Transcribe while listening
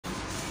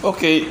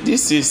Okay,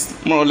 this is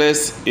more or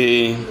less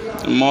a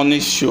money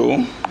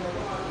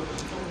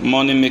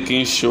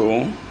making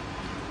show,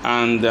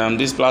 and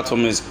this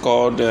platform is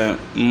called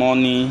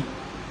Moneykq.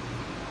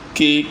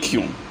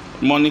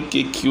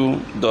 Moneykq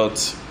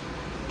dot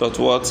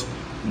what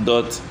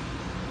dot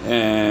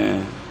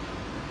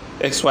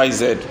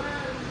xyz.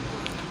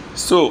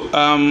 So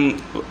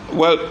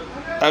well,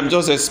 I'm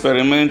just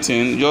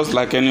experimenting, just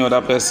like any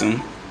other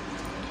person.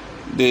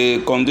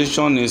 The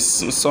condition is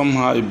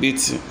somehow a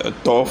bit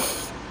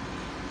tough,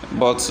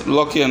 but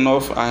lucky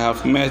enough I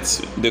have met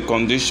the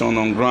condition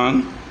on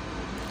ground.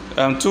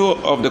 Two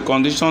of the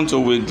conditions to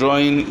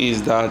withdrawing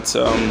is that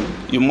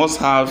you must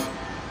have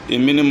a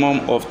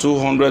minimum of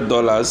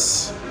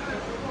 $200,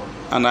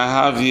 and I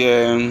have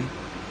here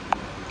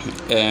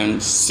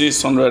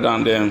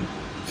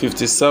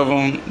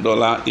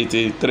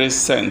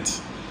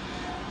 $657.83.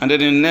 And then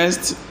the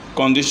next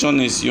condition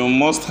is you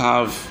must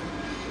have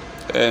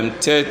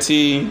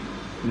 30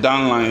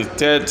 downlines,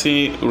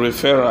 30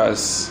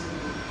 referrals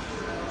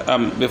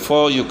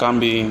before you can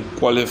be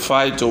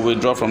qualified to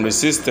withdraw from the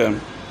system.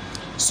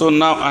 So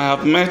now I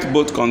have met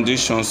both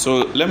conditions,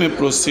 so let me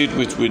proceed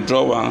with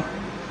withdrawal.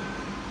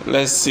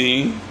 Let's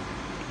see.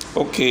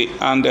 Okay,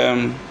 and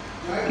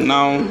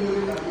now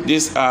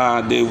these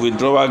are the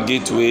withdrawal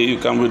gateway. You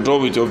can withdraw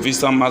with your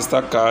Visa,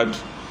 MasterCard,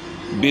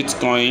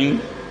 Bitcoin,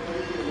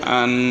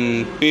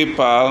 and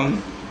PayPal,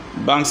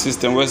 bank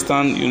system,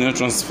 Western Union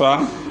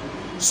Transfer.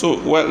 So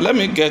well, let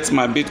me get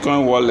my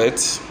Bitcoin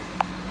wallet.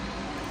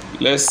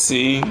 Let's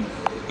see.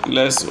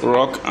 Let's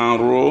rock and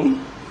roll.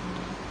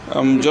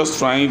 We're just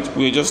trying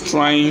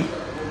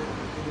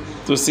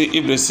to see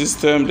if the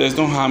system, there's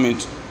no harm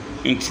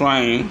in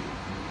trying,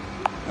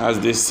 as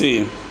they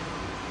say.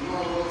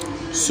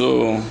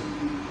 So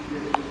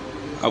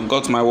I've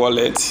got my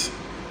wallet.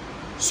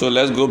 So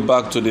let's go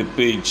back to the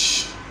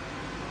page.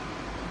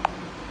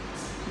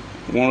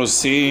 I want to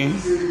see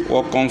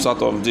what comes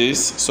out of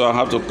this, so I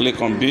have to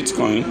click on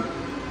Bitcoin.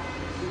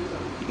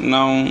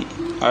 Now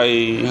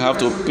I have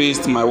to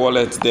paste my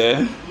wallet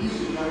there,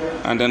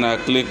 and then I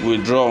click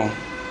withdraw.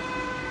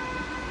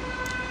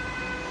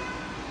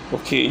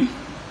 Okay,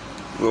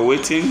 we're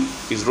waiting.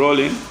 It's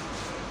rolling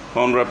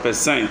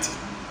 100%.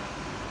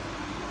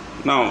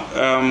 Now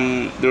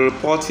the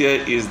report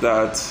here is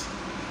that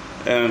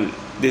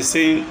they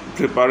say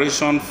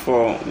preparation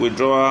for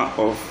withdrawal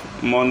of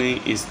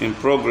money is in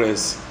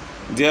progress.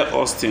 Dear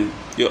Austin,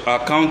 your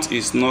account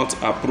is not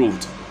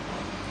approved.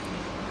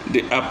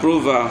 The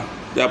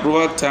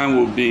approval time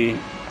will be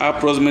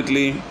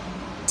approximately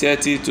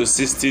 30 to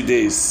 60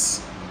 days.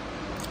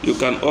 You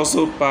can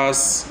also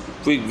pass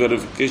quick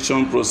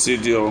verification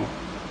procedure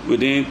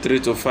within 3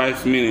 to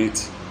 5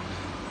 minutes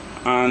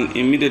and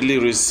immediately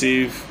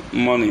receive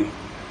money.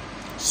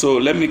 So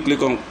let me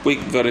click on quick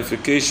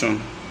verification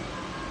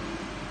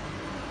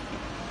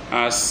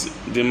as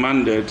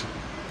demanded.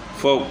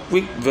 For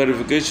quick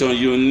verification,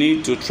 you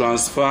need to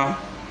transfer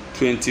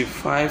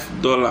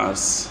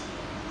 $25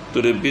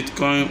 to the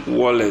Bitcoin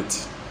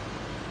wallet.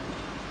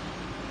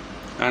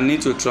 I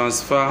need to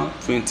transfer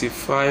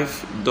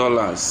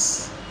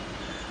 $25.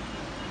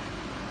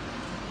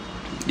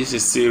 This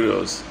is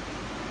serious.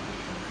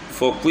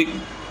 For quick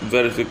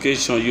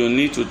verification, you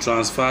need to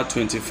transfer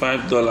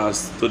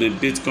 $25 to the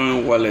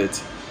Bitcoin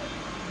wallet.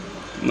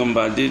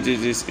 Number this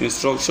is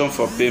instruction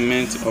for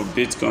payment of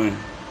Bitcoin.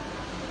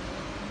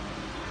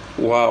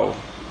 Wow.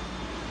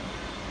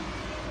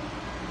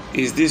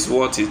 Is this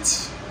worth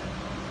it?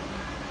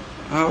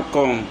 How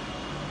come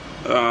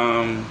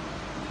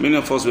many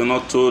of us were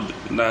not told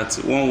that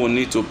one will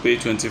need to pay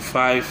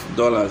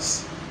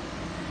 $25?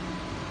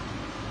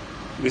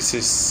 This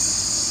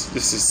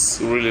is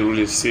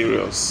really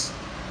serious.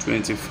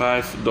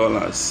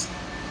 $25.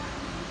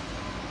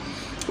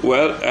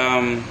 Well,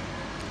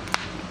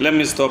 let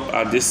me stop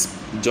at this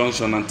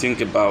junction and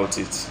think about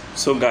it.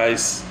 So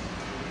guys,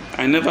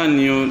 I never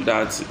knew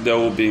that there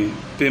will be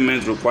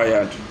payment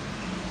required,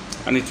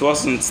 and it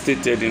wasn't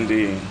stated in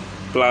the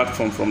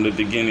platform from the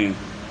beginning.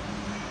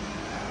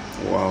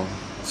 Wow,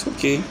 it's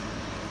okay.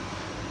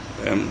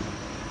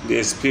 The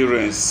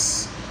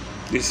experience,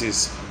 this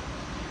is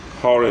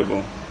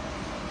horrible.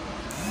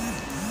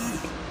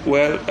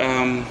 Well,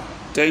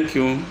 thank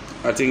you.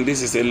 I think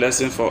this is a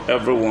lesson for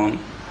everyone.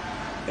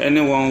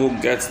 Anyone who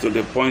gets to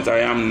the point I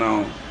am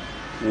now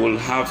will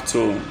have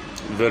to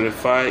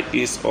verify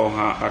his or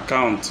her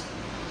account.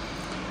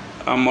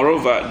 And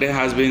moreover, there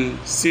has been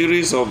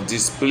series of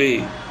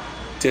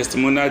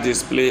testimonial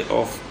display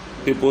of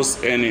people's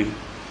earning.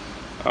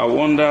 I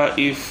wonder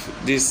if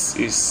this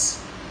is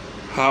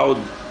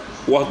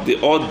what they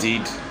all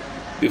did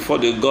before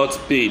they got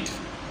paid.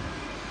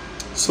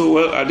 So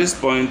well, at this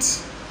point,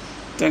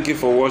 thank you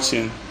for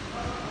watching.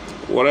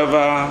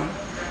 Whatever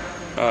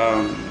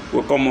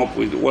we'll come up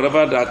with,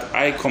 whatever that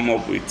I come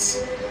up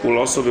with, will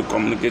also be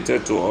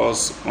communicated to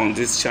us on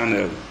this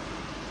channel.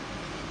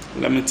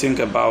 Let me think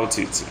about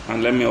it,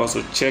 and let me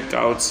also check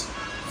out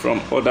from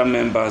other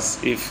members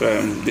if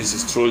this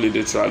is truly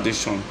the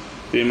tradition,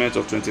 payment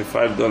of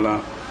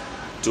 $25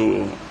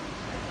 to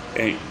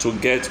to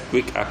get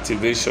quick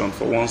activation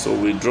for once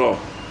we withdraw.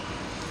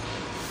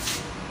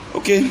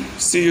 Okay,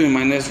 see you in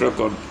my next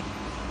record.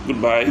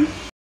 Goodbye.